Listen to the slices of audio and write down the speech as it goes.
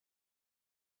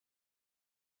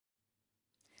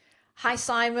Hi,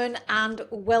 Simon, and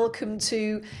welcome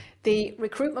to the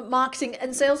Recruitment, Marketing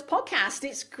and Sales podcast.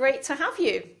 It's great to have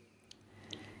you.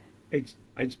 It's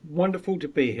wonderful to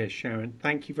be here, Sharon.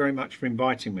 Thank you very much for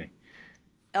inviting me.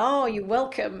 Oh, you're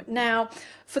welcome. Now,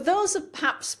 for those of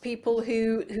perhaps people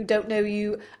who don't know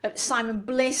you, Simon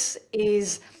Bliss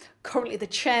is currently the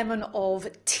chairman of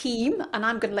Team, and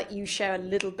I'm going to let you share a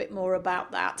little bit more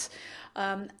about that.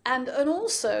 And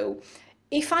also,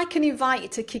 if I can invite you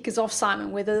to kick us off,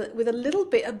 Simon, with a little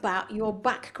bit about your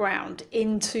background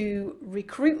into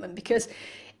recruitment, because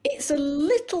it's a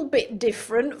little bit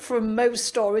different from most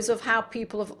stories of how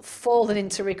people have fallen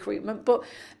into recruitment, but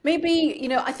maybe,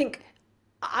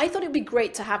 I thought it'd be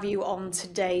great to have you on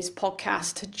today's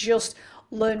podcast to just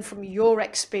learn from your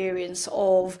experience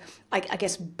of, I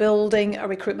guess, building a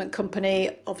recruitment company,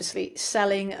 obviously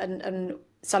selling and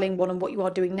selling one and what you are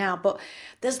doing now. But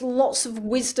there's lots of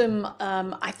wisdom,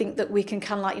 I think, that we can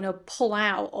kind of pull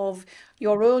out of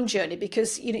your own journey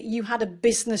because, you had a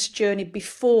business journey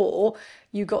before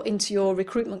you got into your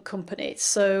recruitment company.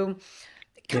 So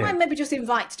can I Yeah, maybe just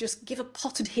invite to just give a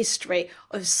potted history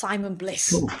of Simon Bliss?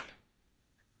 sure.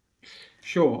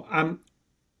 Sure.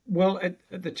 Well, at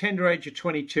the tender age of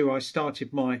 22, I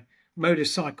started my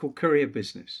motorcycle courier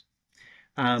business.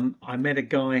 I met a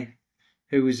guy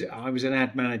I was an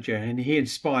ad manager, and he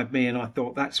inspired me, and I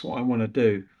thought that's what I want to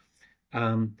do.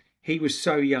 He was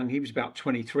so young, he was about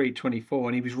 23, 24,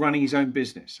 and he was running his own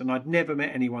business, and I'd never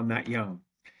met anyone that young.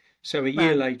 So a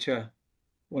year Wow. later,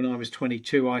 when I was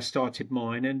 22, I started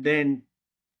mine, and then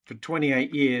for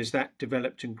 28 years that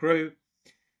developed and grew,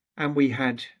 and we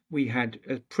had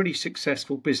a pretty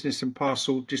successful business and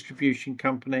parcel distribution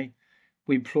company.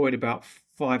 We employed about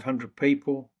 500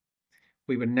 people.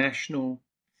 We were national,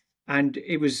 and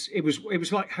it was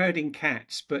like herding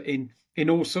cats, but in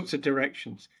all sorts of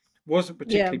directions. Wasn't Yeah.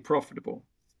 particularly profitable.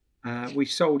 We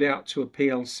sold out to a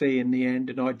PLC in the end,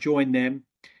 and I joined them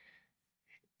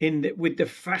with the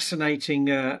fascinating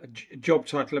job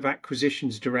title of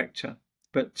acquisitions director.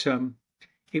 But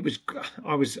it was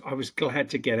I was glad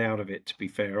to get out of it. To be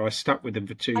fair, I stuck with them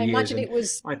for two I years, imagine and it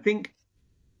was, I think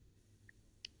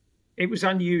it was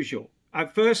unusual.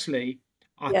 Firstly,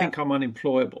 I yeah. think I'm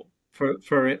unemployable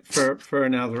for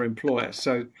another employer,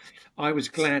 so I was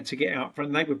glad to get out.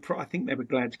 And I think they were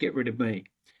glad to get rid of me.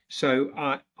 So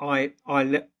I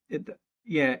let it,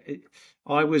 yeah.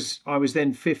 I was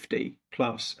then 50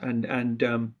 plus, and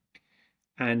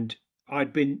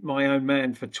I'd been my own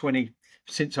man for 20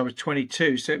 since I was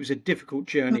 22. So it was a difficult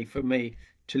journey for me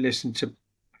to listen to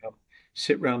um,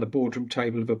 sit round the boardroom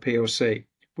table of a PLC,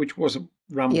 which wasn't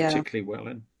run Yeah. particularly well.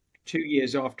 And 2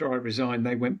 years after I resigned,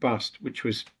 they went bust, which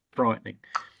was frightening.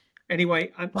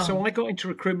 Anyway, so Wow. I got into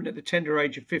recruitment at the tender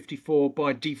age of 54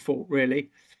 by default,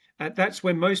 really. That's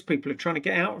when most people are trying to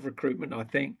get out of recruitment, I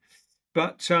think.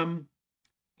 But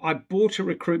I bought a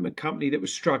recruitment company that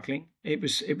was struggling. It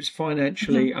was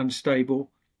financially Mhm.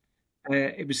 unstable.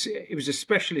 It was a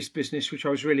specialist business which I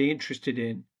was really interested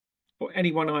in. Or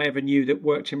anyone I ever knew that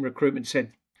worked in recruitment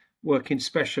said work in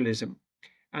specialism.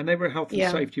 And they were a health and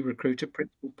Yeah. safety recruiter,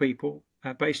 principal people,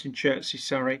 based in Chertsey,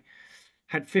 Surrey.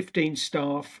 Had 15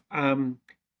 staff.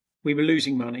 We were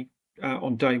losing money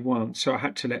on day one, so I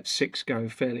had to let six go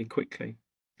fairly quickly.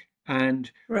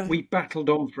 And we Right. battled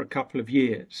on for a couple of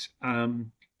years.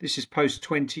 This is post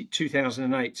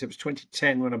 2008, so it was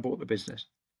 2010 when I bought the business.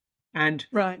 And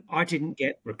Right. I didn't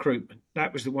get recruitment.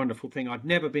 That was the wonderful thing. I'd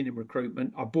never been in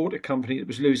recruitment. I bought a company that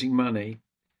was losing money.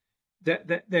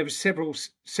 That there were several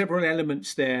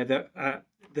elements there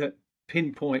that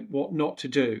pinpoint what not to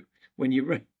do when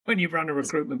when you run a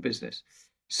recruitment business. I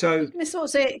So was going to sort of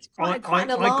say it's I quite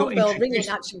an I alarm got bell ringing, introduced.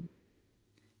 actually.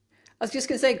 I was just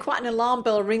going to say quite an alarm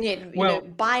bell ringing, Well,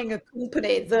 buying a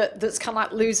company that's kind of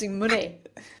like losing money.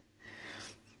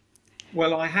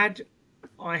 well, I had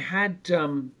I had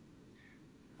the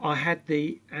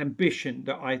ambition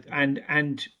that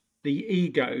and the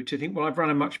ego to think, well, I've run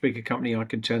a much bigger company, I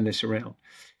can turn this around.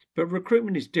 But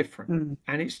recruitment is different, Mm.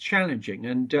 and it's challenging,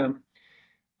 and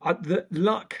the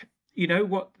luck. You know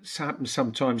what happens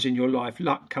sometimes in your life?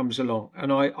 Luck comes along,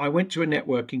 and I went to a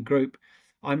networking group.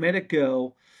 I met a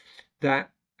girl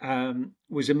that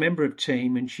was a member of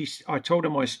team, and I told her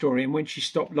my story, and when she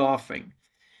stopped laughing,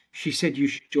 she said, "You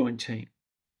should join team."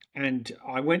 And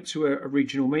I went to a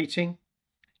regional meeting.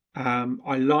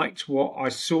 I liked what I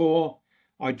saw.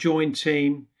 I joined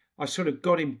team. I sort of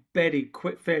got embedded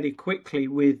fairly quickly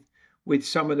with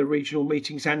some of the regional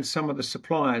meetings and some of the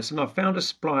suppliers, and I found a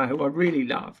supplier who I really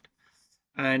loved,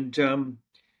 and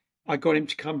I got him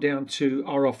to come down to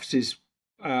our offices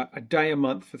a day a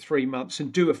month for 3 months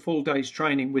and do a full day's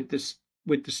training with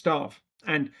the staff.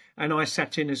 and I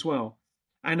sat in as well.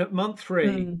 And at month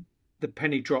 3, Mm. the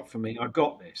penny dropped for me. I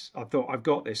got this. I thought, I've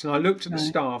got this. And I looked at the Right.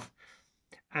 staff,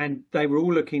 and they were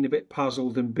all looking a bit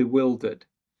puzzled and bewildered.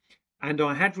 And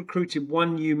I had recruited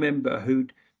one new member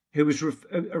who was a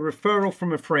referral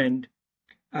from a friend.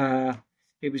 Uh,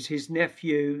 it was his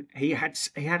nephew. He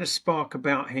had a spark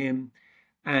about him,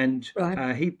 and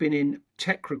Right. he'd been in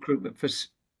tech recruitment for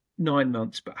 9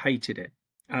 months, but hated it.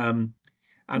 And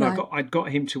Right. I'd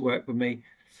got him to work with me,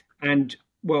 and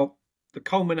well, the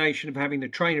culmination of having the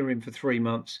trainer in for 3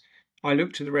 months, I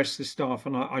looked at the rest of the staff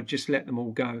and I just let them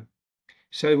all go.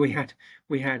 So we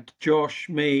had Josh,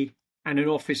 me, and an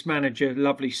office manager,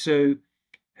 lovely Sue,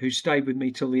 who stayed with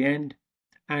me till the end,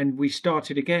 and we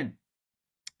started again.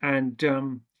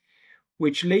 And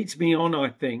which leads me on, I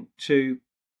think, to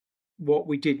what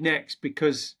we did next,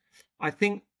 because I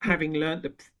think having learnt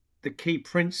the key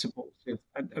principles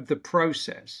of the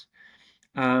process,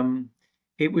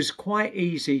 it was quite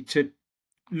easy to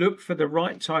look for the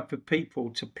right type of people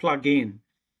to plug in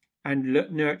and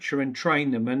nurture and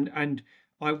train them. And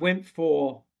I went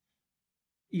for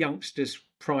youngsters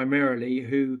primarily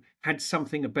who had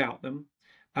something about them.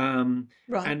 Right.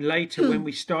 And later, when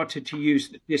we started to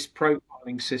use this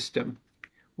profiling system,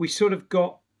 we sort of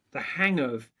got the hang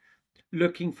of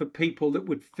looking for people that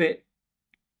would fit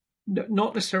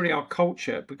not necessarily our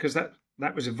culture, because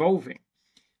that was evolving,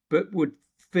 but would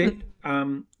fit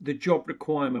the job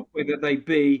requirement, whether they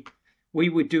be, we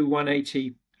would do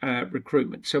 180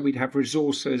 recruitment. So we'd have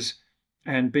resources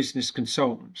and business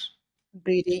consultants.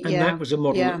 BD. And that Yeah. was a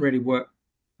model that Yeah. really worked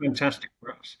fantastic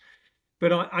for us.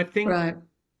 But I think Right.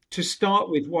 to start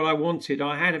with, what I wanted,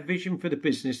 I had a vision for the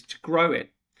business to grow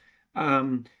it,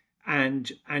 and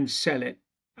sell it,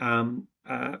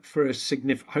 for a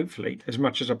significant, hopefully as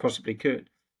much as I possibly could,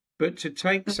 but to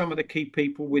take some of the key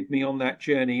people with me on that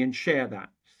journey and share that.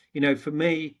 For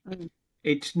me, Mm.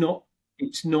 it's not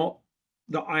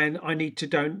that I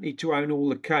don't need to own all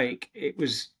the cake. It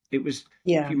was if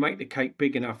Yeah. you make the cake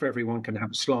big enough, everyone can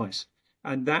have a slice,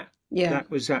 and that Yeah. that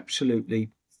was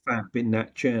absolutely fab in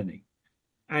that journey.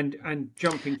 And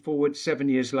jumping forward 7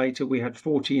 years later, we had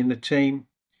 40 in the team,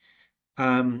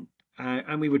 and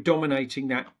we were dominating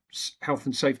that health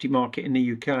and safety market in the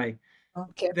UK.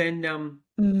 Okay. Then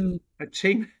Mm. a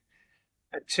team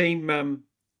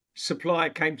supplier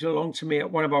came along to me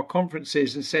at one of our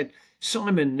conferences and said,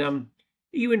 "Simon, are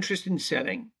you interested in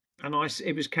selling?" And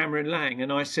it was Cameron Lang,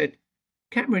 and I said,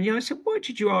 "Cameron, yeah." I said, "Why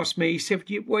did you ask me?" He said,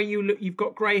 "Well, you look, you've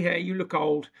got grey hair, you look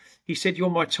old." He said, "You're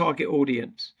my target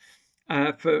audience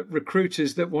for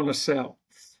recruiters that want to sell."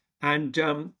 And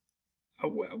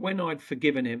when I'd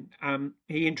forgiven him,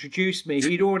 he introduced me.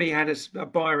 He'd already had a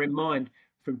buyer in mind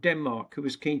from Denmark who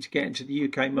was keen to get into the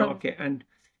UK Right. market. And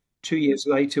 2 years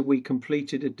later, we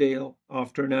completed a deal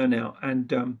after an earnout,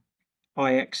 and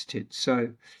I exited.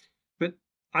 So, but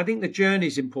I think the journey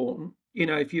is important.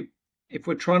 If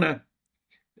we're trying to,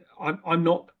 I'm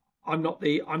not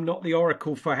the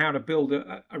oracle for how to build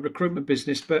a recruitment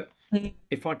business, but Mm.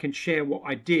 if I can share what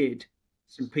I did,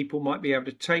 some people might be able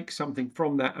to take something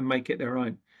from that and make it their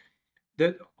own.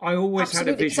 That I always had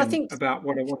a Absolutely. Because I vision think, about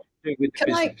what I wanted to do with the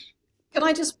can I business. can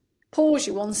I just pause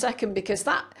you 1 second, because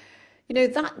that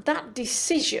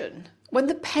decision, when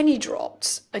the penny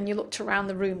dropped and you looked around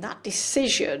the room, that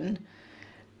decision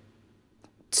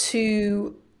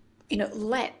to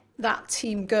let that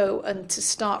team go and to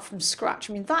start from scratch,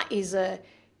 I mean, that is a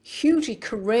hugely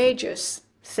courageous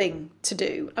thing to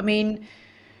do. I mean,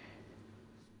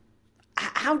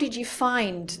 how did you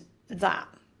find that,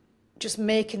 just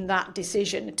making that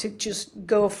decision to just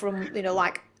go from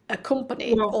like a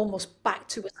company Well, almost back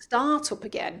to a startup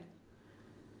again?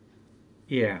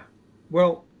 yeah.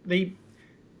 Well, the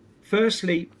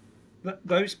firstly,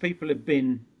 those people had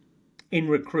been in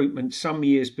recruitment some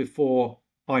years before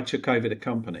I took over the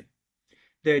company.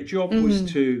 Their job was Mm.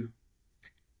 to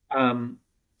um,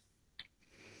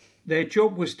 their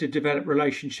job was to develop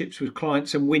relationships with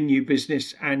clients and win new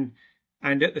business, and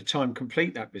at the time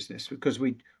complete that business, because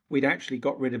we'd actually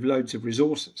got rid of loads of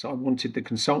resources. I wanted the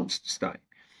consultants to stay,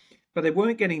 but they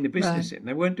weren't getting the Right. business in.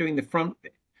 They weren't doing the front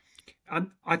bit. And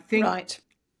I think Right.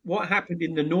 what happened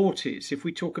in the noughties, if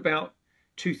we talk about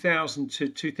 2000 to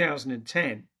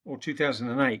 2010 or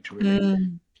 2008, really,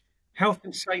 Mm. health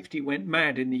and safety went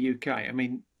mad in the UK. I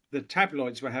mean, the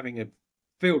tabloids were having a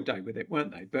field day with it,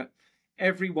 weren't they? But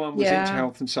everyone was into Yeah.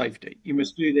 health and safety. You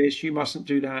must do this, you mustn't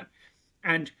do that.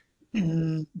 And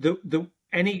Mm. the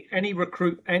any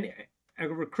a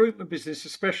recruitment business that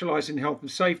specialised in health and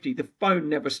safety, the phone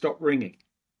never stopped ringing.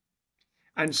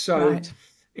 And so Right.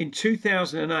 in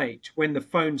 2008, when the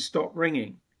phone stopped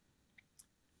ringing,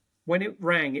 when it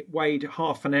rang, it weighed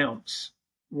half an ounce.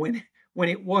 When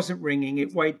it wasn't ringing,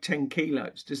 it weighed 10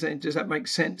 kilos. Does that make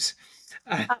sense?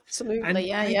 Absolutely. And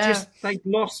Yeah. Yeah. they'd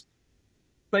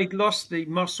lost the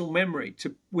muscle memory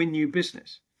to win new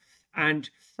business. And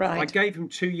I Right. gave them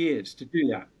 2 years to do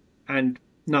that, and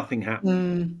nothing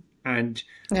happened. Mm. And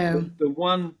No. the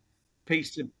one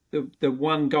piece of the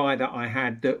one guy that I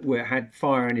had that had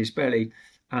fire in his belly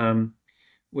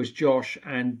was Josh,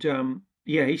 and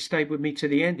yeah, he stayed with me to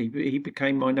the end. He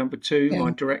became my number two, Yeah.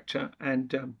 my director,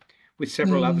 and with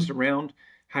several others Mm. around,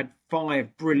 had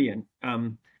 5 brilliant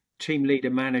team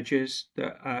leader managers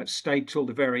that stayed till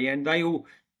the very end.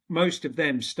 Most of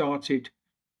them started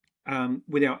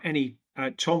without any.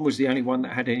 Tom was the only one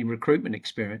that had any recruitment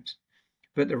experience,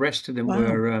 but the rest of them Wow.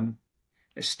 were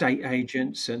estate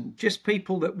agents and just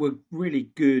people that were really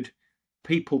good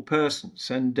people persons,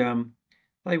 and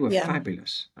they were Yeah.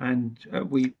 fabulous. And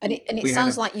we And it we had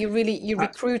sounds like you a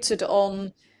recruited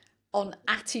on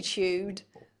attitude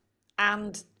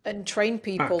and train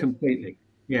people. completely,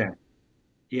 yeah,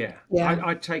 yeah. Yeah.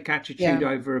 I'd take attitude Yeah.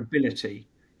 over ability,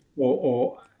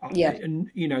 or Yeah.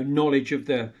 knowledge of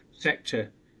the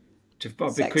sector,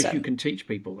 because you Sector. can teach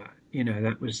people that.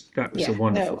 That was a Yeah.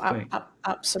 wonderful No. thing. Um,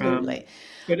 Absolutely.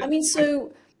 I but mean,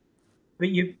 so but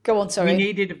you go on. we Sorry.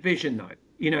 needed a vision,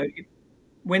 though.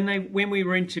 When we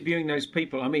were interviewing those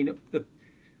people, I mean,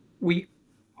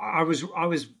 I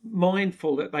was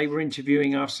mindful that they were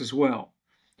interviewing us as well,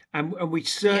 and we Yeah.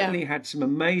 certainly had some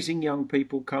amazing young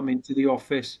people come into the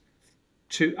office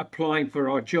to applying for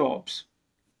our jobs.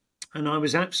 And I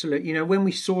was absolutely, when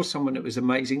we saw someone that was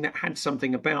amazing, that had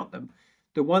something about them,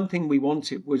 the one thing we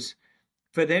wanted was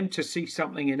for them to see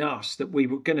something in us, that we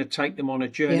were going to take them on a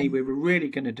Yeah. journey. We were really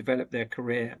going to develop their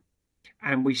career.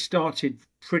 And we started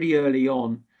pretty early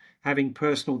on having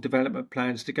personal development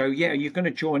plans to go, yeah, you're going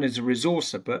to join as a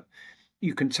resourcer, but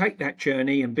you can take that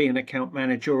journey and be an account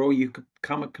manager, or you could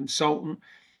become a consultant.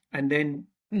 And then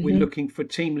we're Hmm. looking for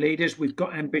team leaders. We've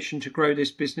got ambition to grow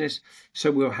this business,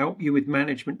 so we'll help you with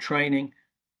management training.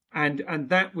 And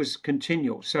that was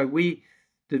continual. So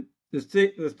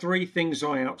the 3 things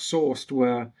I outsourced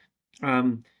were,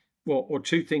 or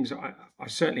 2 things. I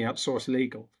certainly outsourced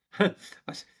legal.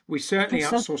 We certainly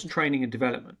outsourced training and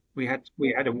development. We had a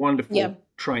Yeah. wonderful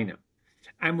trainer,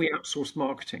 and we outsourced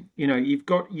marketing. You've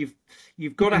got to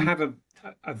Mm. have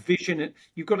a vision.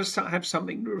 You've got to have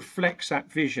something that reflects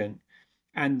that vision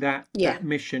and Yeah. that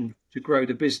mission to grow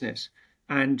the business.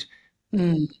 And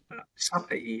Mm.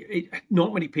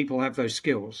 not many people have those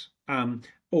skills,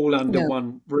 all under No.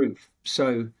 one roof.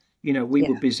 So we were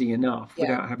Yeah. busy enough Yeah.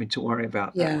 without having to worry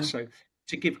about that. Yeah. So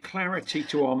to give clarity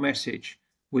to our message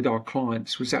with our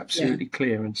clients was Yeah. absolutely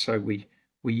clear, and so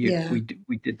Yeah.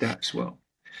 we did that as well.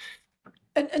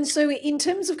 And so in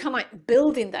terms of kind of like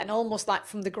building then almost like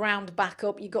from the ground back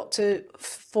up, you got to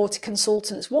 40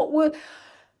 consultants. What were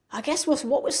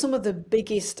some of the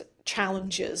biggest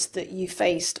challenges that you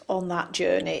faced on that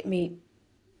journey?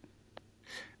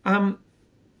 Um,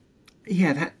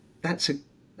 yeah, that's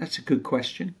a good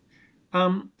question.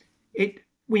 It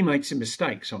We made some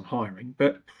mistakes on hiring,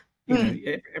 but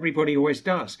Mm. everybody always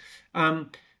does. The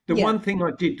Yeah. one thing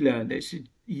I did learn is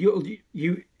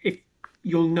if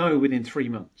you'll know within 3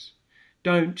 months.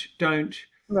 Don't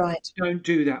Right. don't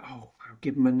do that. Oh, I'll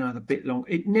give them another bit long.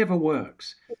 It never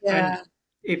works. And Yeah.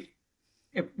 if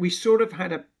if we sort of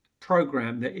had a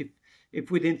program that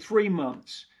if within 3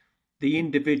 months the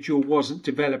individual wasn't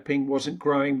developing, wasn't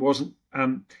growing, wasn't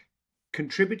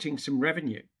contributing some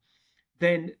revenue,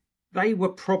 then they were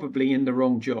probably in the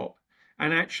wrong job.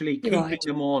 And actually You're keeping right.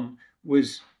 them on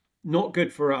was not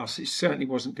good for us. It certainly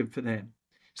wasn't good for them.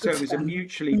 So Good it for was a them.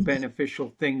 mutually Mm. beneficial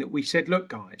thing that we said, look,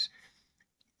 guys,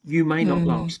 you may not Mm.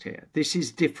 last here. This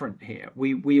is different here.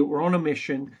 We were on a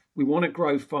mission. We want to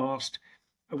grow fast.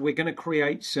 We're going to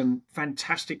create some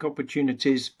fantastic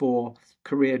opportunities for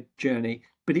career journey,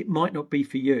 but it might not be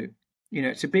for you.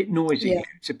 It's a bit noisy Yeah. here.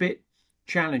 It's a bit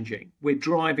challenging. We're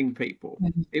driving people.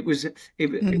 Mm. It wasn't,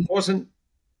 it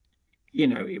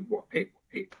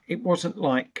wasn't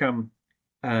like I'm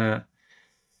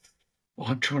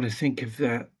trying to think of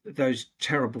those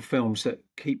terrible films that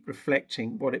keep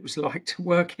reflecting what it was like to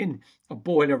work in a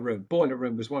boiler room. Boiler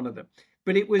room was one of them,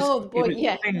 but it was Oh, the it boy. was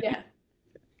Yeah. Yeah.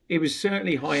 it was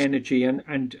certainly high energy,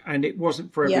 and it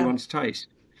wasn't for Yeah. everyone's taste.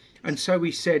 And so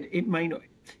we said it may not.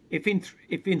 If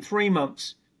in 3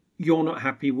 months you're not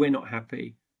happy, we're not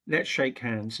happy. Let's shake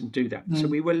hands and do that. So Mm.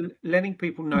 we were letting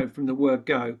people know from the word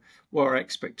go what our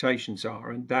expectations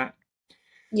are, and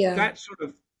Yeah. that sort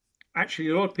of actually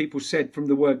a lot of people said from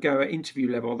the word go at interview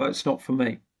level, that's not for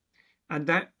me. And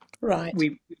that Right.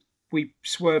 we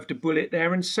swerved a bullet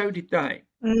there, and so did they.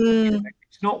 Mm, If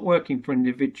it's not working for an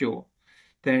individual,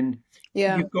 then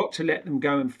yeah. you've got to let them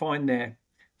go and find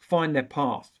their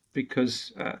path,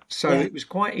 because so Yeah. it was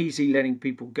quite easy letting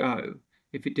people go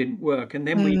if it didn't work. And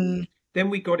Mm, then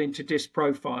we got into disc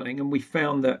profiling, and we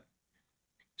found that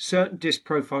certain disc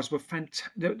profiles were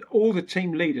fantastic. All the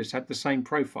team leaders had the same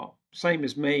profile, same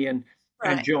as me and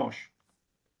right. Josh.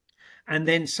 And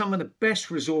then some of the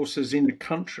best resources in the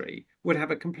country would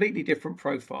have a completely different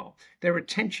profile. Their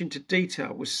attention to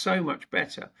detail was so much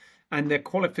better, and their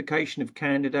qualification of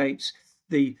candidates,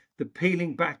 the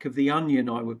peeling back of the onion,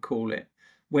 I would call it,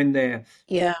 when they're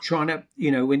Yeah. trying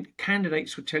to, when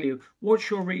candidates would tell you, what's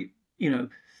your,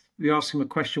 you ask them a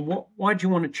question, why do you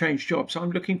want to change jobs?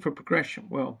 I'm looking for progression.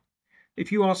 Well,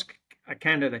 if you ask a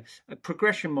candidate, a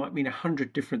progression might mean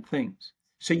 100 different things.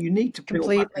 So you need to peel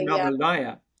back Completely. Yeah. another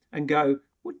layer and go,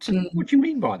 Mm, what do you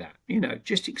mean by that?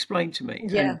 Just explain to me.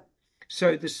 yeah. And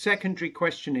so the secondary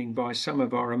questioning by some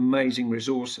of our amazing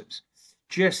resources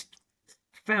just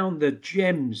found the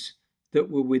gems that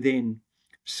were within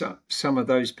some of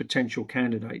those potential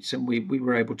candidates, and we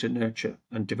were able to nurture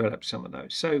and develop some of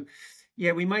those. So,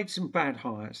 yeah, we made some bad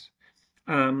hires,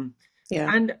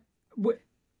 Yeah. and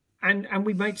and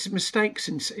we made some mistakes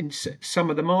in some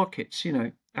of the markets,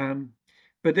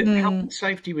 but health Mm. and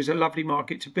safety was a lovely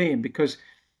market to be in, because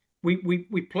we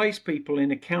place people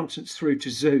in accountants through to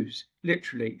zoos,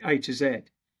 literally A to Z,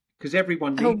 because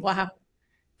everyone Oh, needs. wow.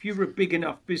 If you were a big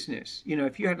enough business,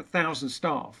 if you had 1,000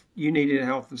 staff, you needed a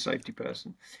health and safety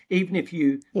person, even if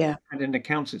you Yeah. had an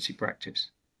accountancy practice.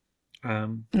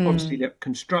 Obviously, Mm. that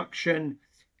construction,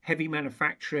 heavy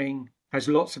manufacturing has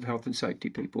lots of health and safety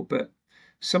people, but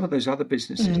some of those other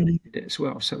businesses Mm. needed it as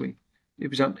well. So it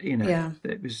was, Yeah.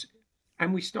 it was,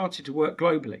 and we started to work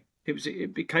globally.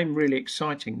 It became really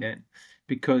exciting then,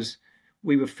 because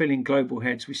we were filling global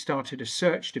heads. We started a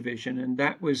search division, and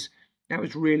that was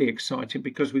really exciting,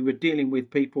 because we were dealing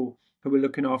with people who were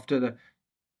looking after the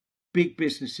big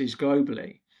businesses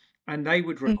globally, and they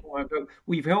would Mm. require,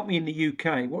 well, you've helped me in the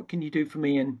UK. What can you do for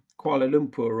me in Kuala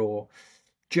Lumpur or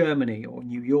Germany or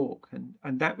New York?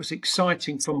 And that was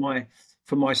exciting for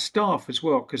my staff as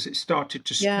well, because it started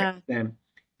to stretch Yeah. them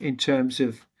in terms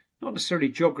of not necessarily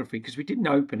geography, because we didn't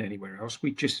open anywhere else. We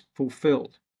just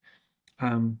fulfilled.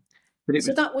 Um, but it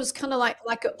So was, that was kind of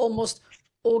like a almost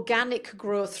organic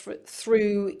growth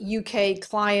through UK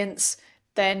clients,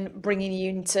 then bringing you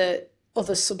into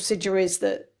other subsidiaries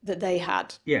that they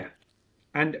had. yeah.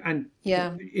 And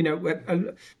Yeah.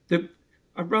 the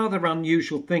a rather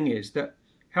unusual thing is that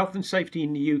health and safety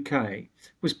in the UK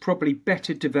was probably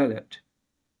better developed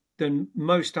than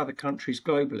most other countries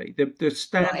globally. The Right.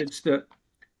 standards that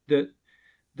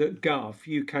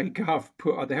UK Gov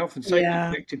put, the Health and Safety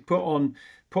Yeah. Directive put on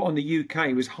the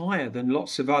UK, was higher than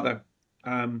lots of other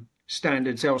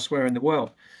standards elsewhere in the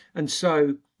world, and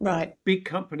so Right. big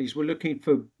companies were looking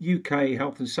for UK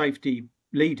health and safety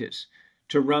leaders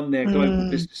to run their global Mm.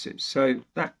 businesses. So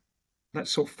that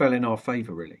sort of fell in our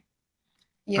favour, really.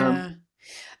 Um, Yeah.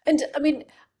 And I mean,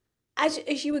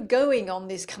 as you were going on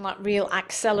this kind of like real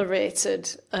accelerated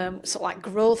sort of like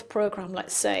growth program,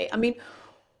 let's say, I mean,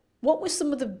 what were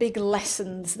some of the big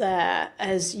lessons there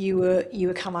as you were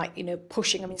kind of like,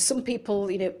 pushing? I mean, some people,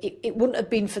 it wouldn't have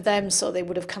been for them, so they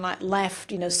would have kind of like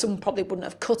left, some probably wouldn't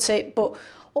have cut it. But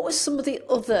what were some of the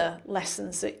other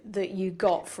lessons that you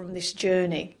got from this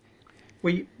journey?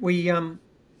 we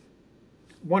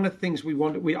One of the things we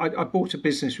wanted, I bought a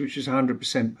business which was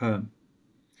 100% perm,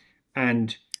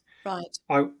 and Right.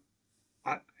 I,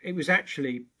 it was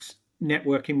actually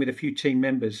networking with a few team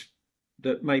members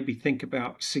that made me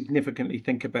significantly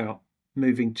think about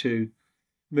moving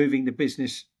the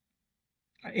business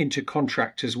into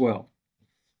contract as well.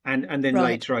 And then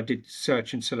Right. later I did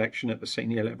search and selection at the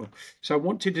senior level. So I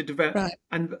wanted to develop, Right.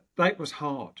 and that was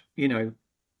hard. Mm.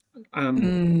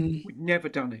 We'd never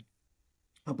done it.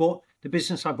 The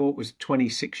business I bought was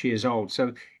 26 years old,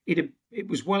 so it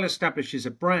was well established as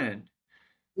a brand,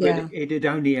 but Yeah. it had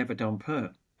only ever done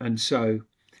perm, and so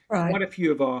Right. quite a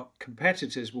few of our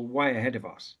competitors were way ahead of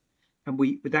us, and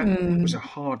that was Mm. a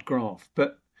hard graft.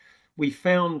 But we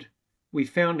found we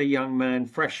found a young man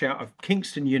fresh out of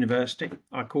Kingston University.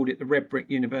 I called it the Red Brick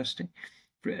University,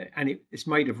 and it's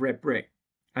made of red brick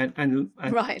and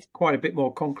Right. quite a bit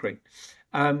more concrete.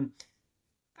 Um,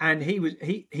 and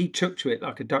he took to it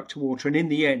like a duck to water, and in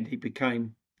the end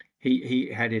he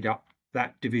headed up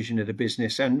that division of the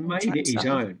business and made it Contract his side.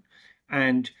 own.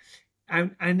 And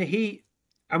and he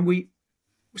and we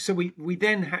so we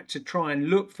then had to try and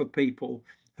look for people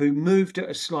who moved at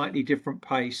a slightly different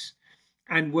pace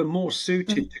and were more Mm.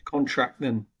 suited to contract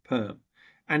than perm.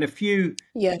 And a few,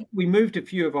 Yeah. we moved a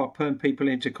few of our perm people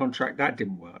into contract. That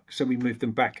didn't work, so we moved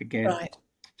them back again. Right.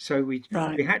 So we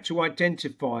Right. had to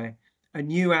identify a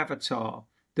new avatar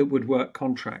that would work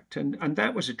contract, and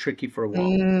that was a tricky for a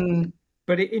while. Mm,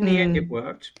 But in the end, it mm,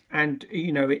 worked, and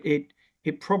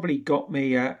it probably got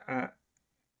me a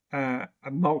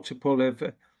multiple of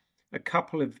a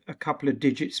couple of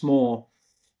digits more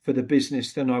for the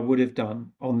business than I would have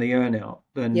done on the earnout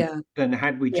yeah. than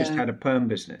had we just Yeah. had a perm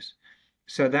business.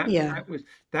 So Yeah.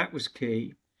 that was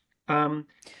key. And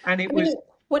it I was mean,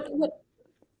 what,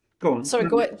 go on. sorry, No,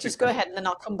 go no, ahead, just go ahead and then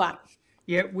I'll come back.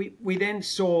 yeah, we then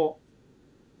saw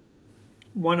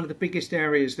one of the biggest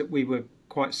areas that we were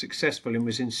quite successful in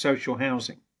was in social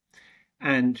housing.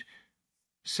 And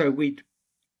so we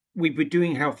were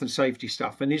doing health and safety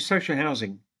stuff. And in social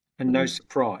housing, and no Mm,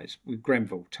 surprise, with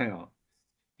Grenfell Tower,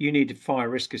 you needed fire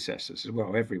risk assessors as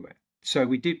well everywhere. So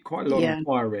we did quite a lot on yeah.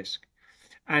 fire risk.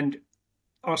 And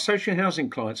our social housing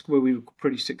clients, where we were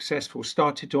pretty successful,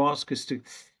 started to ask us to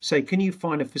say, can you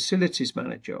find a facilities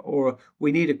manager, or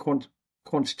we need a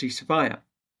quantity surveyor?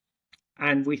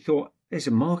 And we thought, there's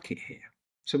a market here.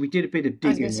 So we did a bit of I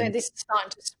was going to digging, say and this is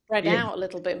starting to spread yeah, out a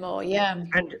little bit more. Yeah.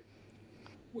 and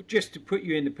just to put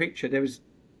you in the picture, there's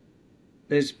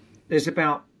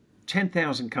about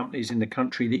 10,000 companies in the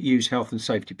country that use health and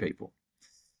safety people,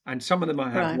 and some of them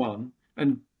might have Right. one,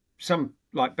 and some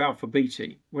like Balfour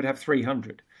Beatty would have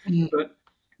 300, Mm, but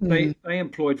mm, they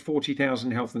employed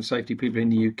 40,000 health and safety people in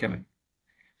the UK.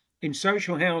 In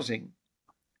social housing,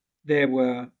 there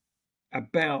were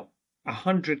about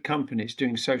 100 companies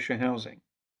doing social housing,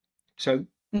 so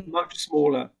mm. much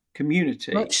smaller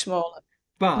community, Much smaller.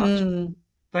 but Mm,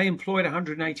 they employed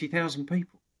 180,000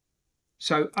 people.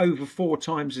 So over 4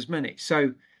 times as many.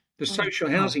 So the oh, social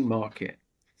wow. housing market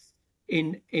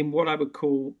in what I would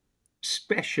call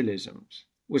specialisms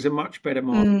was a much better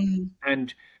market. Mm,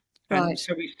 And right.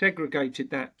 so we segregated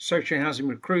that social housing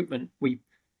recruitment. We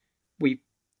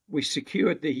we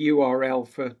secured the URL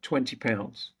for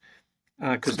 £20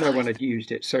 because no one Right. had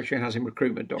used it,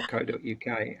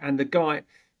 socialhousingrecruitment.co.uk. And the guy,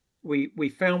 we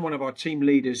found one of our team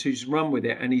leaders who's run with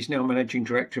it, and he's now managing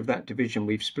director of that division.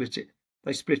 We've split it.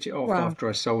 They split it off Wow. after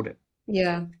I sold it.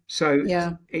 Yeah. So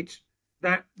Yeah. it's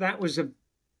that was a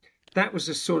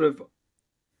sort of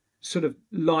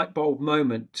light bulb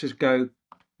moment to go,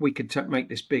 we could make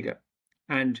this bigger,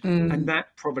 and Mm,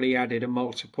 that probably added a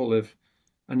multiple of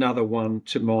another one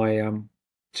to my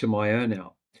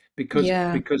earnout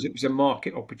yeah. because it was a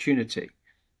market opportunity,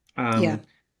 Yeah.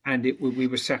 and we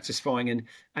were satisfying,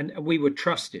 and we were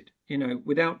trusted.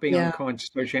 Without being Yeah. unkind to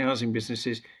social housing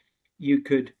businesses, you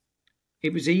could.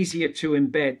 It was easier to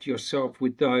embed yourself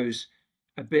with those,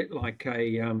 a bit like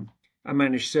a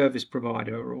managed service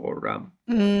provider, or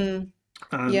Mm,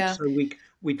 yeah. so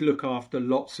we'd look after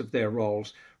lots of their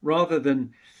roles, rather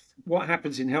than what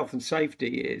happens in health and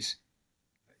safety is,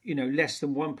 less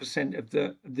than 1% of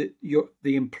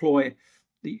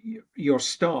your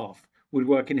staff would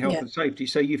work in health Yeah. and safety.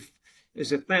 So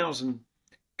there's 1,000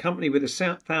 company with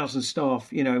 1,000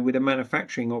 staff, with a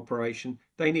manufacturing operation.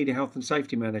 They need a health and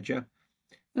safety manager.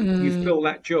 You Mm, fill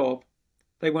that job,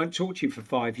 they won't talk to you for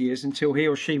 5 years until he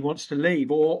or she wants to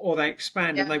leave, or they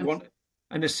expand and they yeah. want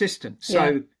an assistant.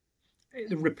 Yeah. So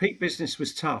the repeat business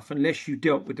was tough unless you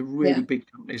dealt with the really Yeah. big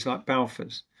companies like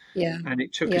Balfour's. Yeah. And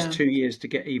it took us Yeah. 2 years to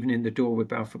get even in the door with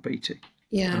Balfour Beatty.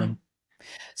 Yeah. Um,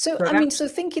 So, so I mean, that's so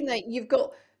thinking that you've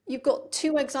got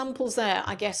two examples there,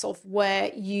 I guess, of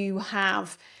where you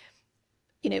have,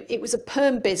 it was a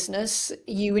perm business.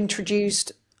 You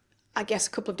introduced, I guess, a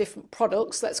couple of different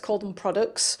products. Let's call them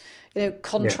products. yeah,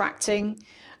 Contracting,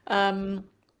 an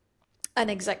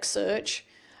exec search,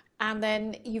 and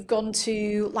then you've gone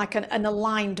to like an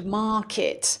aligned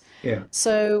market. yeah,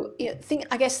 So,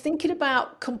 I guess thinking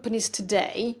about companies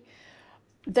today,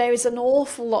 there is an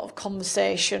awful lot of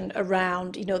conversation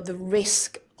around, the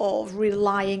risk of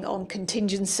relying on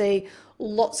contingency,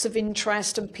 lots of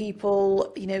interest and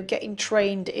people, getting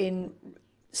trained in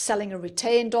selling a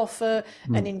retained offer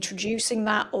and mm, introducing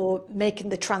that or making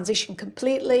the transition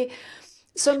completely.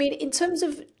 So, I mean, in terms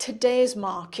of today's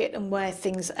market and where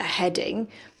things are heading,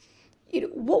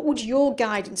 what would your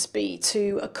guidance be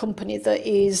to a company that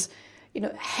is,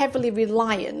 heavily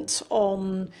reliant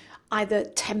on either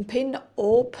temping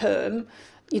or perm,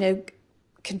 you know,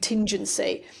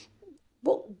 contingency?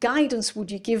 What guidance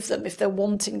would you give them if they're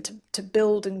wanting to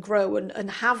build and grow and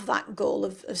have that goal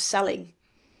of selling?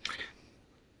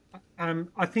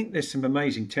 I think there's some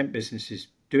amazing temp businesses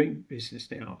doing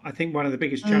business now. I think one of the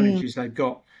biggest Mm, challenges they've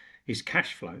got is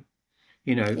cash flow.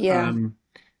 You know, yeah.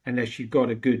 unless you've got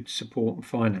a good support and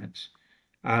finance.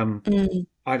 Um, Mm,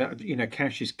 I don't,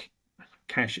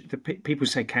 cash. People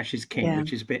say cash is king, Yeah.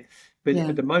 which is a bit, but Yeah.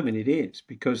 at the moment it is,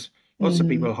 because lots of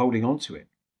people are holding on to it,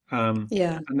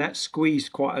 Yeah. and that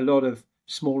squeezed quite a lot of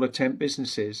smaller temp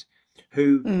businesses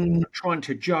who Mm. are trying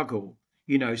to juggle,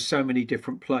 so many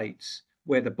different plates,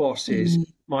 where the boss Mm.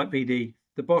 might be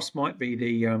the boss might be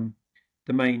the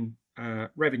main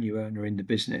revenue earner in the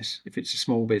business if it's a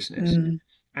small business, Mm.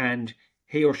 and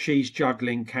he or she's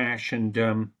juggling cash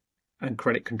and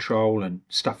credit control and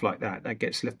stuff like that. That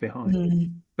gets left behind.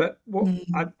 Mm. But what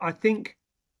Mm.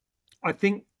 I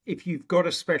think if you've got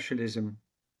a specialism,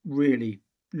 really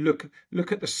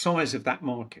look at the size of that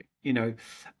market,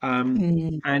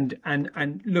 Mm.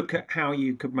 and look at how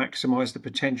you could maximize the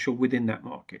potential within that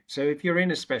market. So if you're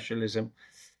in a specialism,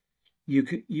 you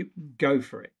go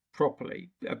for it properly,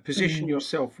 position Mm.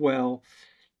 yourself well,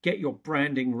 get your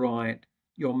branding right,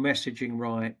 your messaging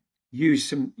right, use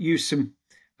some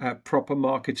proper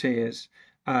marketeers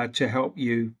to help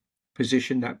you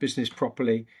position that business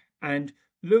properly, and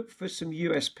look for some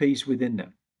USPs within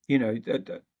them.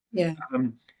 Yeah.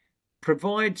 Um,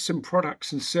 Provide some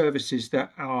products and services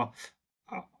that uh,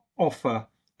 offer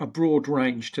a broad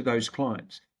range to those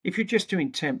clients. If you're just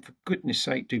doing temp, for goodness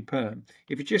sake, do perm.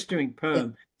 If you're just doing Yeah.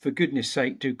 perm, for goodness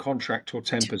sake, do contract or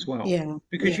temp as well, Yeah.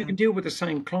 because you Yeah. can deal with the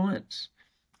same clients,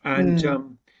 and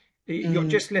Mm. you're Mm.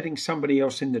 just letting somebody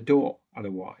else in the door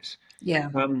otherwise.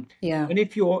 Yeah. Um, Yeah. and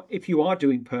if you are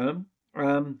doing perm,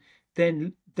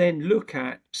 then look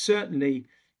at certainly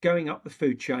going up the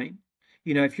food chain.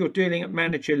 If you're dealing at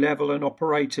manager level and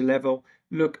operator level,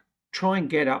 try and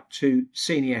get up to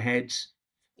senior heads,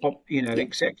 Yeah.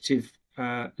 executive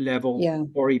level, Yeah.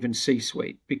 or even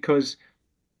C-suite, because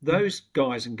those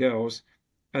guys and girls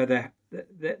are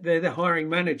they're the hiring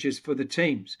managers for the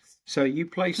teams. So you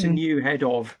place a Mm. new head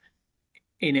of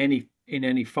in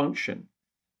any function,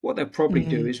 what they'll probably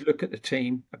do Mm. is look at the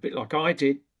team a bit like I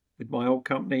did with my old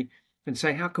company and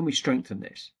say, how can we strengthen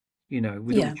this? With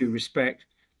all Yeah. due respect,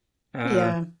 uh,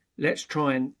 Yeah. let's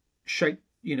try and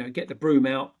get the broom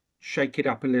out, shake it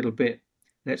up a little bit.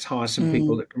 Let's hire some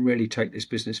people Mm. that can really take this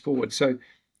business forward. So Yeah.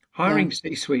 hiring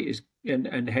C-suite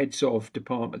and heads of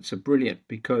departments are brilliant,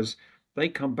 because they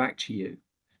come back to you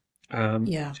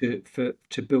Yeah.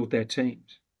 to build their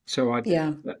teams. So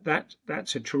Yeah.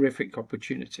 that's a terrific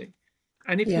opportunity.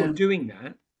 And if you're Yeah. doing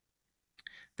that,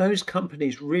 those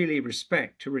companies really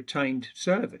respect a retained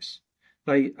service.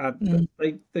 They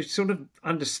Mm. they sort of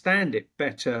understand it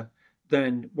better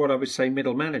than what I would say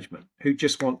middle management, who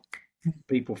just want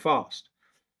people fast.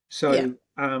 Yeah. So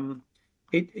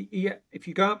yeah, if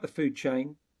you go up the food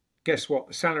chain, guess what?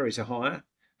 The salaries are higher,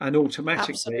 and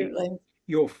automatically Absolutely.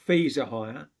 your fees are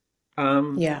higher.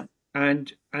 Um, Yeah.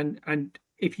 and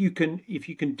if you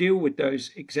can deal with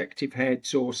those executive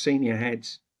heads or senior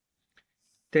heads,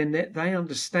 then they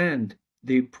understand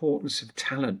the importance of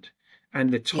talent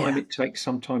and the time Yeah. it takes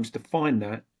sometimes to find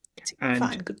that, To and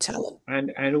find good talent.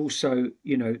 and also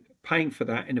paying for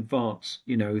that in advance,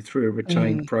 through a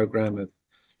retained Mm. program of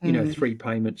Mm. 3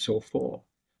 payments or 4.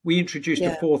 We introduced a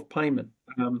Yeah. fourth payment,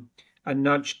 and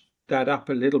nudged that up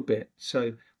a little bit.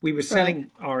 So we were Right.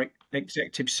 selling our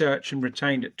executive search and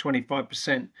retained at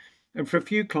 25%, and for a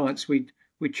few clients we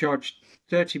charged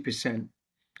 30%,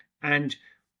 and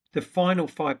the final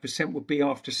 5% would be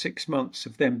after 6 months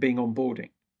of them being onboarding,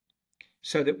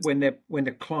 so that when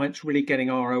the client's really getting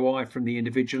ROI from the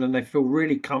individual and they feel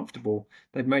really comfortable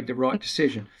they've made the right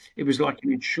decision, it was like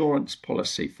an insurance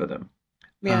policy for them.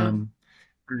 Yeah. um,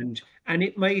 and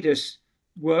it made us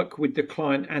work with the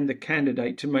client and the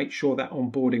candidate to make sure that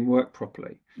onboarding worked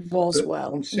properly. Was But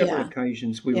well. on several Yeah.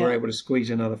 occasions we were Yeah. able to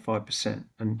squeeze another 5%,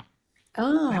 and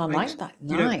Oh, I that like makes, that.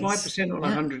 Nice. 5% on a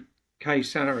Yeah. 100K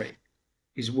salary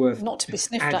is worth Not to be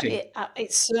sniffed at. adding.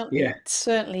 It Yeah.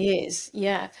 certainly is.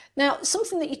 Yeah. Now,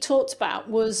 something that you talked about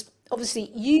was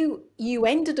obviously you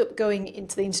ended up going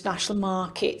into the international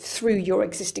market through your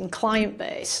existing client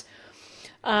base.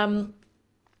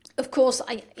 Of course,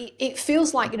 it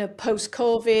feels like, post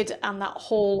COVID and that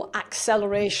whole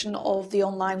acceleration of the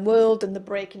online world and the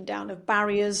breaking down of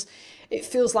barriers, it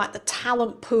feels like the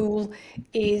talent pool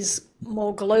is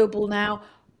more global now.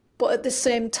 But at the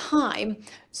same time,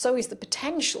 so is the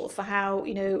potential for how,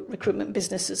 recruitment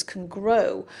businesses can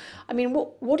grow. I mean,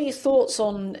 what are your thoughts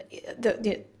on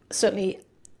certainly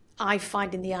I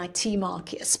find in the IT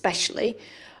market especially,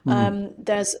 Mm.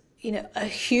 there's a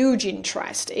huge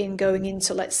interest in going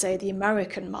into, let's say, the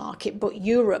American market, but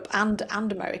Europe and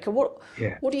America.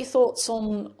 Yeah. What are your thoughts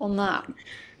on that?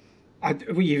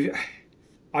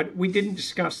 We didn't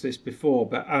discuss this before,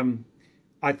 but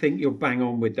I think you're bang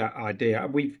on with that idea.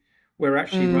 We're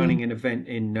actually Mm. running an event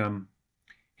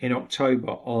in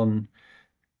October on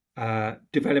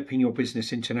developing your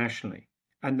business internationally.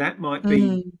 And that might be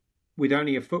Mm. with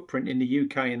only a footprint in the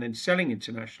UK and then selling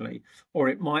internationally, or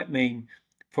it might mean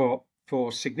for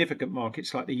significant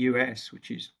markets like the US, which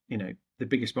is, the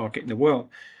biggest market in the world,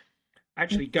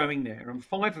 actually going there. And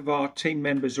 5 of our team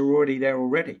members are already there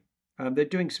already. They're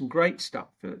doing some great stuff.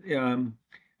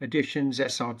 Additions,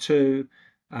 SR2.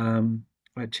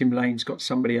 Tim Lane's got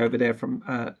somebody over there from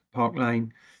Park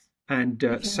Lane, and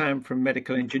Sam from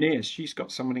Medical Engineers. She's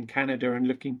got someone in Canada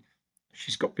and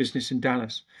she's got business in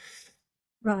Dallas.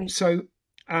 Right. So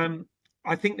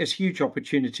I think there's huge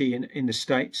opportunity in the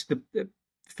States.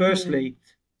 Firstly,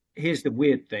 here's the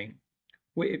weird thing.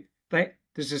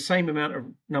 There's the same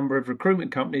number of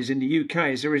recruitment companies in the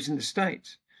UK as there is in the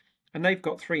States. And they've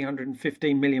got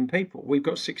 315 million people. We've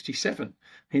got 67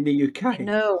 in the UK. I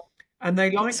know. And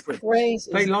they like It's Brits.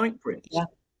 crazy. They like Brits. Yeah.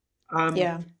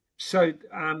 Yeah. So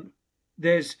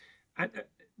there's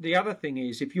the other thing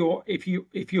is if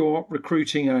you're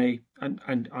recruiting and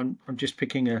I'm just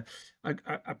picking a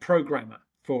programmer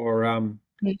for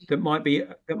that might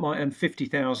earn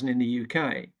 50,000 in the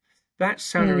UK, that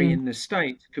salary in the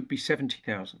States could be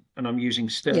 70,000, and I'm using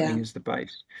sterling as the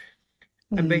base.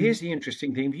 But here's the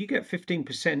interesting thing: if you get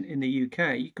 15% in the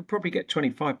UK, you could probably get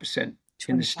 25%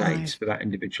 in the States for that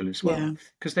individual as well,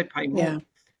 because they pay more.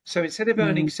 So instead of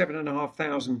earning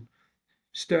 7,500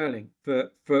 sterling for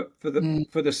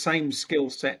the same skill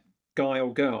set guy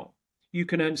or girl, you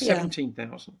can earn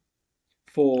 17,000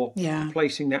 for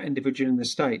placing that individual in the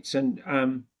States. And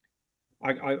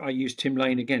I use Tim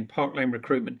Lane again, Park Lane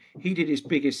Recruitment. He did his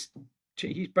biggest.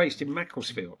 He's based in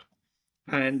Macclesfield,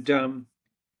 and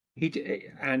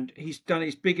he's done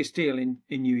his biggest deal in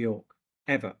New York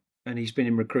ever, and he's been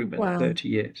in recruitment 30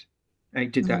 years. And he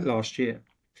did that last year.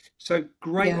 So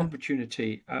great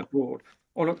opportunity abroad.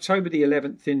 On October the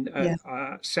 11th in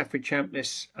Safri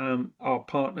Champness,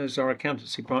 our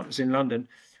accountancy partners in London,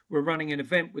 we're running an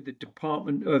event with the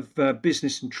Department of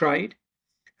Business and Trade,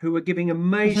 who are giving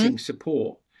amazing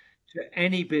support to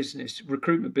any business,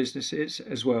 recruitment businesses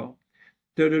as well,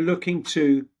 that are looking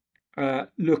to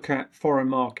look at foreign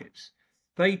markets.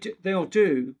 They'll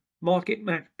do market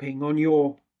mapping on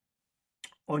your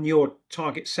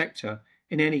target sector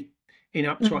in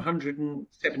up to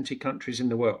 170 countries in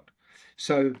the world.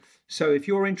 So if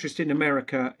you're interested in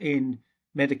America in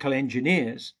medical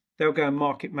engineers, they'll go and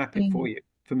market map it for you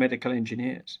for medical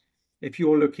engineers. If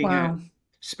you're looking at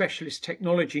specialist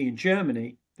technology in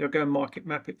Germany, they'll go and market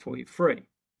map it for you free.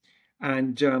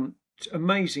 And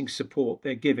amazing support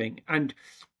they're giving. And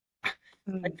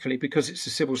thankfully, because it's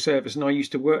a civil service, and I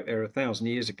used to work there 1,000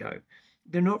 years ago,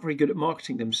 they're not very good at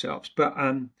marketing themselves. But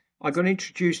I got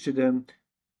introduced to them.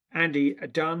 Andy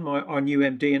Dunn, our new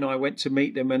MD, and I went to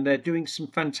meet them, and they're doing some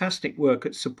fantastic work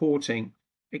at supporting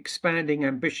expanding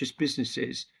ambitious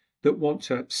businesses that want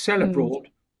to sell abroad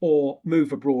or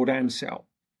move abroad and sell.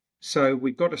 So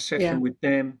we've got a session with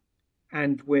them,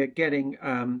 and we're getting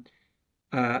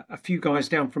a few guys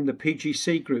down from the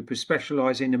PGC group who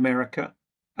specialize in America,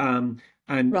 and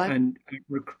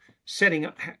setting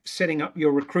up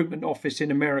your recruitment office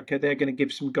in America. They're going to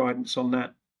give some guidance on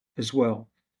that as well.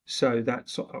 So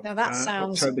that's now that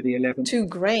sounds October the 11th. Two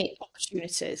great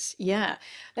opportunities. Yeah.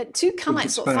 Two kind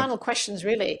of final questions,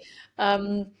 really.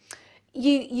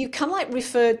 You kind of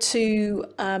referred to,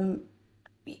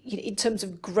 in terms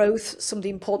of growth, some of the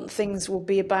important things will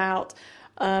be about,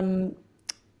 really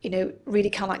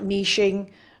kind of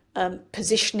niching,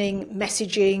 positioning,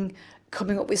 messaging,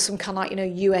 coming up with some kind of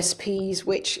USPs,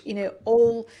 which,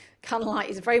 all kind of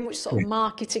is very much sort of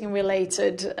marketing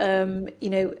related,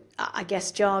 I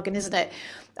guess jargon, isn't it?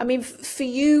 I mean, for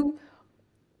you,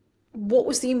 what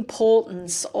was the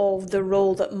importance of the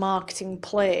role that marketing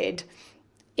played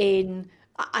in,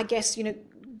 I guess,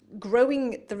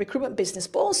 growing the recruitment business,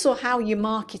 but also how you're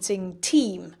marketing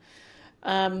team?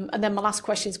 And then my last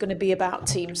question is going to be about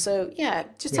team. So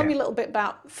just tell me a little bit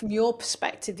about, from your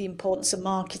perspective, the importance of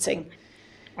marketing.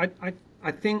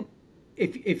 I think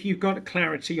if you've got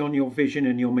clarity on your vision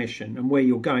and your mission and where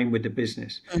you're going with the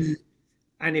business,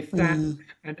 and if that,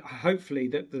 and hopefully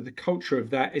the culture of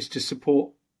that is to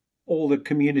support all the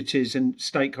communities and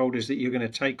stakeholders that you're going to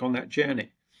take on that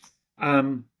journey.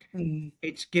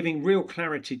 It's giving real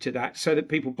clarity to that so that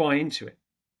people buy into it.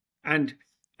 And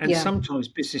sometimes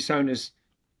business owners,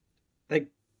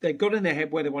 they've got in their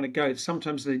head where they want to go.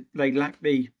 Sometimes they lack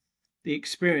the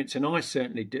experience, and I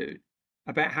certainly do,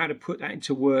 about how to put that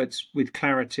into words with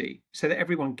clarity so that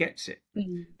everyone gets it.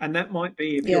 And that might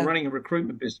be if you're running a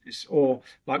recruitment business, or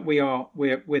like we're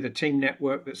the team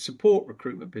network that support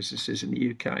recruitment businesses in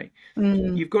the UK.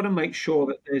 You've got to make sure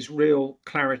that there's real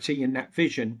clarity in that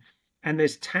vision and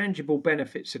there's tangible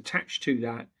benefits attached to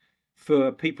that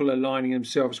for people aligning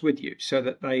themselves with you so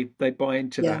that they buy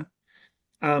into Yeah.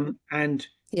 that. And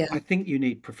Yeah. I think you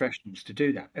need professionals to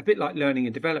do that, a bit like learning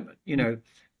and development.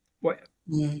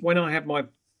 When I had my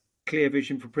clear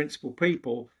vision for principal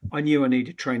people, I knew I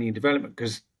needed training and development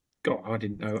because, God, I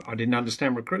didn't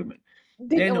understand recruitment.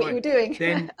 Didn't know what you were doing.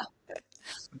 Then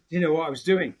you know what I was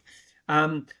doing.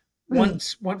 Um,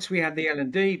 once we had the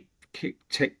L&D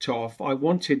ticked off, I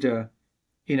wanted to,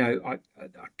 I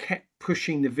kept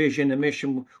pushing the vision and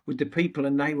mission with the people,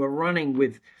 and they were running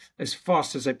with as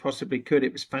fast as they possibly could.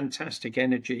 It was fantastic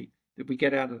energy that we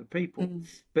get out of the people.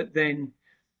 But then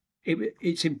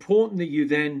it's important that you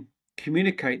then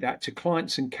communicate that to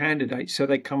clients and candidates so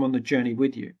they come on the journey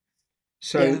with you.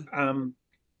 So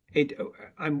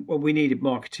we needed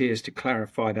marketeers to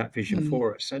clarify that vision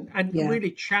for us and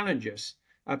really challenge us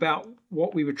about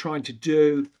what we were trying to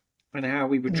do and how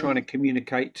we were trying to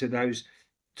communicate to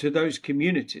those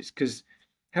communities, because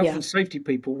health and safety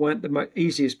people weren't the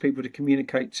easiest people to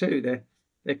communicate to.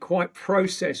 They're quite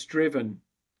process driven,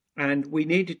 and we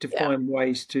needed to find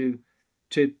ways to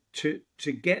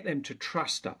get them to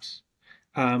trust us,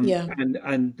 and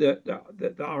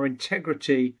that our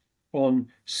integrity on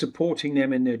supporting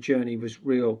them in their journey was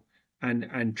real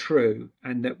and true,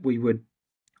 and that we would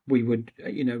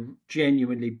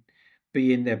genuinely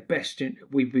be in their best.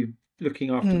 We'd be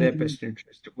looking after their best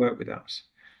interest to work with us.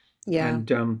 And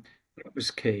that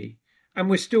was key. And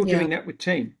we're still doing that with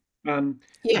team. And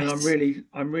I'm really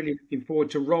looking forward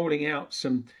to rolling out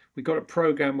some. We've got a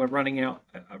program we're rolling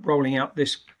out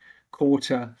this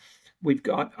quarter.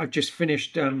 I've just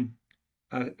finished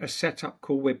a setup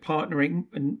call. We're partnering,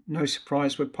 and no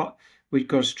surprise, we've got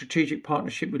a strategic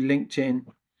partnership with LinkedIn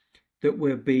that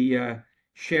we'll be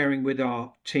sharing with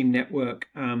our team network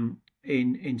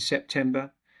in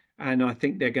September, and I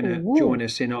think they're going to join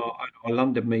us in our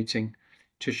London meeting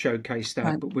to showcase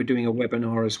that. But we're doing a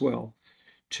webinar as well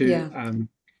to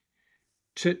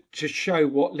show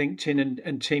what LinkedIn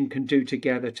and team can do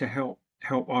together to help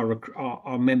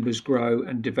our members grow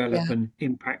and develop and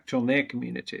impact on their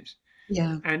communities.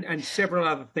 And several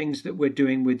other things that we're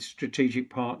doing with strategic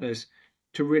partners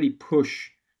to really push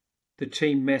the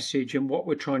team message and what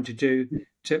we're trying to do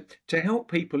to help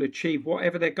people achieve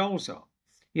whatever their goals are.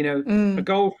 A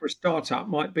goal for a startup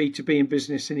might be to be in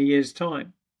business in a year's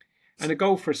time, and a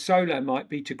goal for a solo might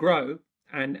be to grow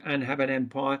and have an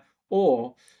empire,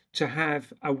 or to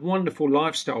have a wonderful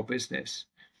lifestyle business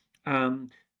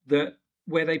that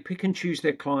where they pick and choose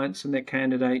their clients and their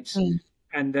candidates,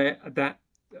 and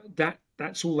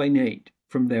that's all they need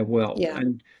from their world.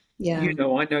 And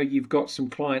I know you've got some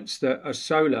clients that are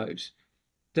solos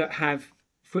that have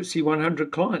FTSE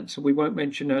 100 clients, and we won't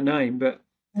mention her name, but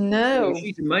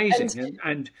she's amazing.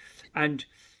 And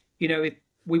if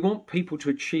we want people to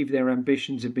achieve their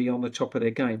ambitions and be on the top of their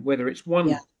game, whether it's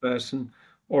one person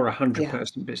or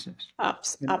 100-person business.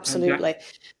 Absolutely.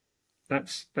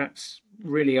 That's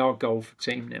really our goal for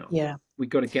team now. We've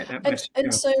got to get that message out.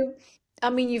 And so, I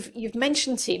mean, you've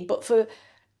mentioned team, but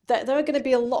there are going to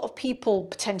be a lot of people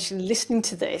potentially listening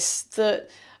to this that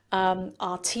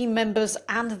are team members,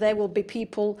 and there will be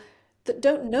people that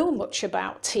don't know much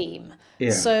about team.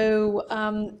 So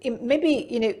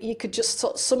maybe you could just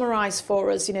sort of summarize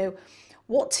for us,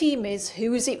 what team is,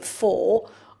 who is it for,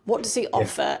 what does it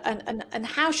offer, and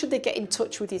how should they get in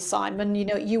touch with you, Simon?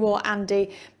 You or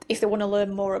Andy, if they want to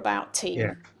learn more about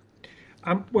team.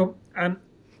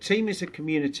 Team is a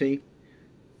community.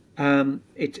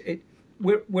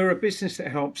 We're a business that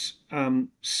helps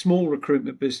small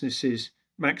recruitment businesses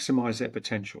maximize their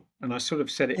potential. And I sort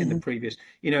of said it in the previous.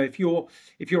 If you're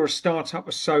a startup,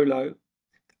 a solo,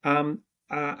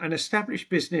 an established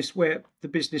business where the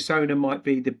business owner might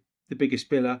be the biggest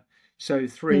biller, so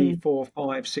 3, 4,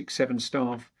 5, 6, 7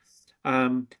 staff,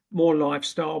 more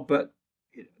lifestyle, but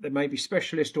there may be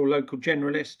specialist or local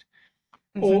generalist,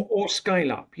 or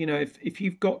scale up. If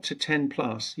you've got to 10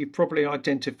 plus, you've probably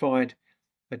identified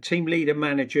a team leader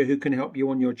manager who can help you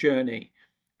on your journey.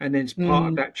 And then part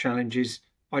of that challenge is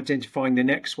identifying the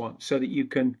next one so that you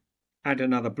can add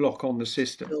another block on the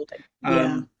system.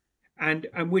 And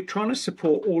we're trying to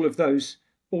support all of those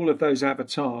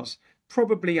avatars,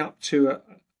 probably up to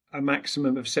a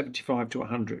maximum of 75 to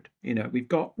 100. We've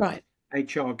got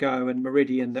HR Go and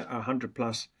Meridian that are 100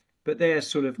 plus, but they're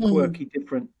sort of quirky,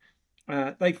 different.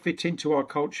 They fit into our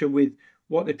culture with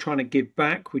what they're trying to give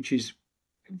back, which is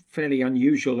fairly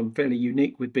unusual and fairly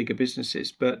unique with bigger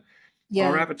businesses. But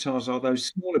our avatars are those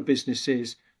smaller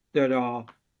businesses that are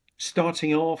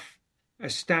starting off,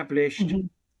 established,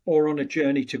 or on a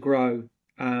journey to grow,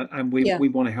 and Yeah. we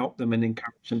want to help them and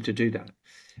encourage them to do that.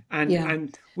 Yeah.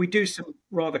 And we do some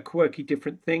rather quirky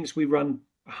different things. We run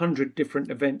 100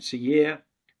 different events a year,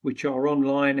 which are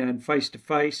online and face to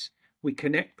face. We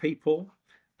connect people,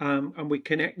 and we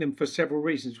connect them for several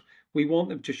reasons. We want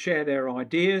them to share their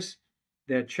ideas,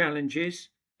 their challenges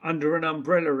under an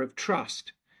umbrella of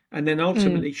trust, and then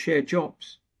ultimately share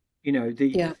jobs. You know,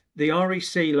 Yeah. the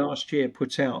REC last year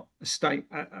put out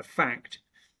a fact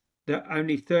that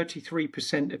only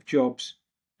 33% of jobs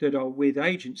that are with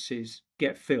agencies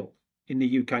get filled in the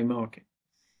UK market,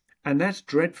 and that's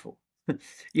dreadful.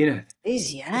 You know,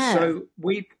 Is, yeah. so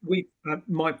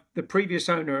the previous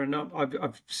owner, and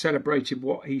I've celebrated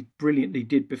what he brilliantly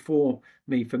did before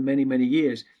me for many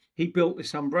years. He built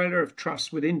this umbrella of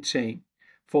trust within team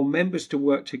for members to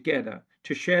work together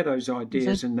to share those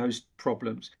ideas and those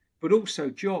problems, but also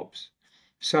jobs.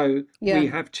 So we Yeah.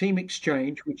 have Team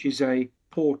Exchange, which is a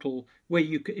portal where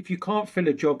if you can't fill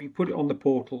a job, you put it on the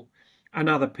portal, and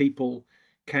other people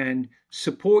can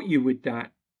support you with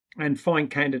that and find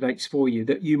candidates for you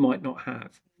that you might not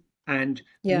have. And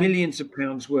Yeah. millions of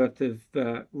pounds worth of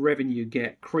revenue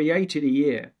get created a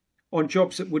year on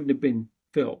jobs that wouldn't have been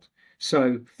filled.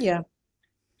 So Yeah.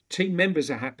 team members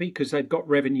are happy because they've got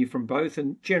revenue from both,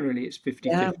 and generally it's 50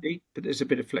 Yeah. 50, but there's a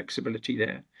bit of flexibility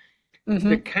there. The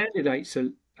Mm-hmm. candidates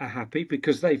are happy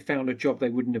because they found a job they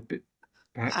wouldn't have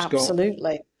perhaps got,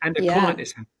 Absolutely. and the Yeah. client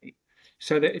is happy.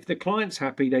 So that if the client's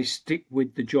happy, they stick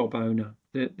with the job owner,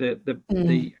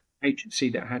 the agency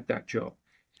that had that job,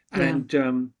 Yeah.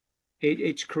 and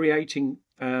it's creating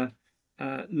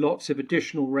lots of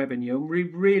additional revenue, and we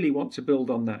really want to build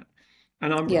on that.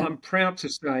 And Yeah. I'm proud to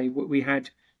say we had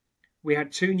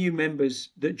two new members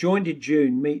that joined in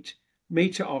June meet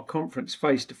at our conference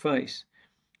face to face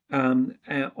on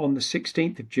the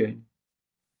 16th of June,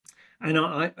 and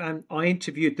I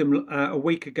interviewed them a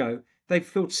week ago. They've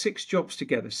filled 6 jobs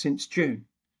together since June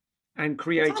and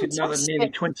created another nearly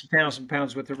Fantastic.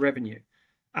 £20,000 worth of revenue.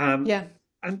 Um, Yeah.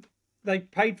 and they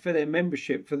paid for their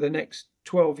membership for the next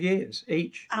 12 years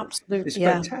each. It's Absolutely.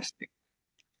 Yeah. fantastic.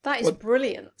 That is Well,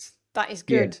 brilliant. That is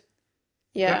yeah, good.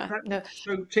 Yeah. that No.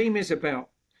 so team is about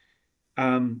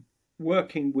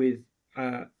working with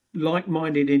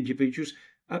like-minded individuals,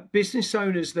 business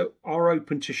owners that are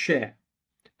open to share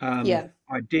Yeah.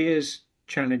 ideas,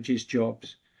 challenges,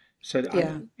 jobs, so that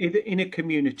Yeah. in a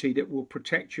community that will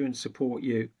protect you and support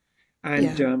you,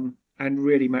 Yeah. and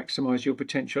really maximise your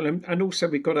potential. And also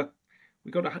we've got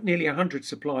nearly 100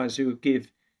 suppliers who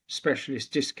give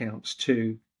specialist discounts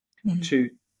to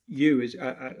you as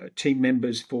team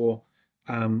members for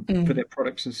their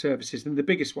products and services. And the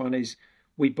biggest one is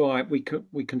we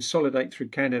consolidate through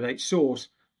candidate source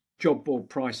job board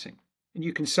pricing, and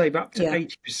you can save up to Yeah.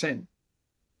 80%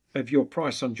 of your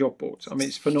price on job boards. I mean,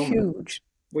 it's phenomenal. Huge.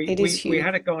 We It is we huge.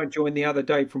 had a guy join the other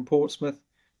day from Portsmouth.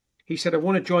 He said, "I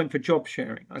want to join for job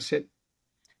sharing." I said,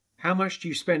 "How much do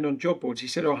you spend on job boards?" He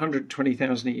said, "Oh,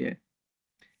 120,000 a year."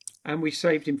 And we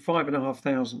saved him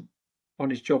 5,500 on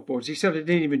his job boards. He said, "I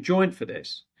didn't even join for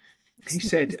this." He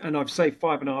said, "And I've saved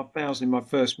 5,500 in my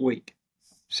first week."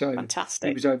 So he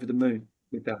Fantastic. was over the moon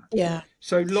with that. Yeah.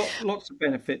 So lots of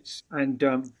benefits, and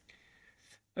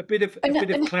a bit of And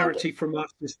how clarity from us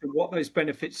as to what those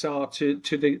benefits are to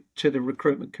the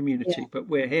recruitment community. Yeah. But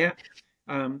we're here.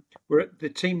 We're at the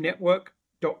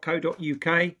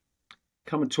teamnetwork.co.uk.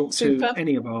 Come and talk to super.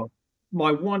 any of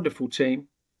my wonderful team,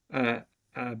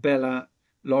 Bella,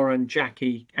 Lauren,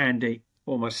 Jackie, Andy,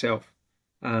 or myself,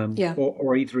 Yeah.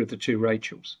 or either of the two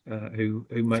Rachels who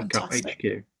make up Fantastic.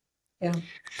 HQ. Yeah.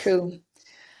 Cool.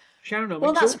 Sharon, I'm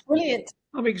Well, that's exhausted. brilliant.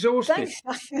 I'm exhausted.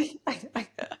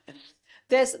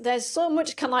 There's so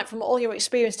much kind of like from all your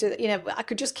experience to, I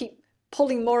could just keep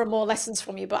pulling more and more lessons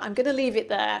from you, but I'm going to leave it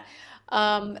there.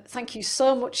 Thank you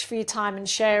so much for your time and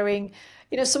sharing,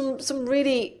 some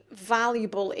really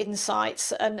valuable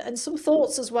insights and some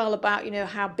thoughts as well about,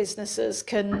 how businesses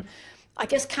can, I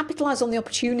guess, capitalize on the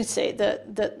opportunity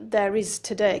that there is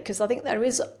today, because I think there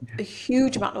is a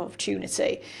huge amount of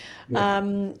opportunity. Yeah.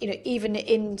 Even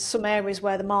in some areas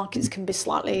where the markets can be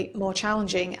slightly more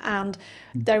challenging, and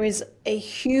there is a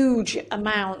huge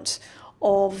amount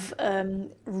of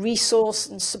resource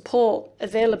and support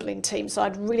available in Team. So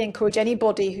I'd really encourage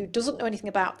anybody who doesn't know anything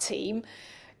about Team,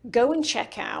 go and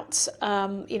check out,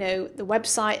 the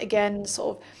website again.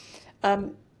 Sort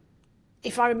of,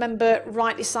 if I remember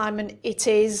rightly, Simon, it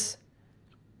is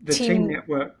The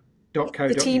teamnetwork.co.uk.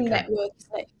 the Team Network.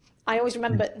 I always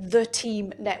remember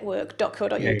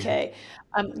theteamnetwork.co.uk. Yeah.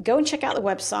 Go and check out the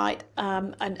website,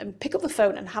 and pick up the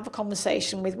phone and have a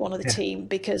conversation with one of the team,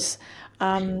 because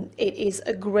it is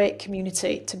a great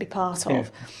community to be part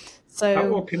of.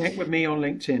 So Or connect with me on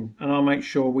LinkedIn, and I'll make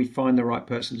sure we find the right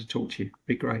person to talk to you.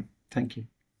 Be great. Thank you.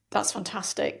 that's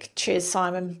fantastic. Cheers,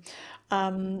 Simon.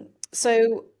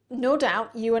 So no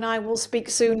doubt you and I will speak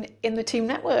soon in the team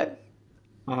network.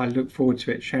 I look forward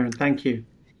to it, Sharon. Thank you.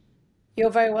 You're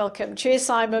very welcome. Cheers,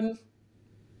 Simon.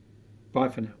 Bye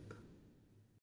for now.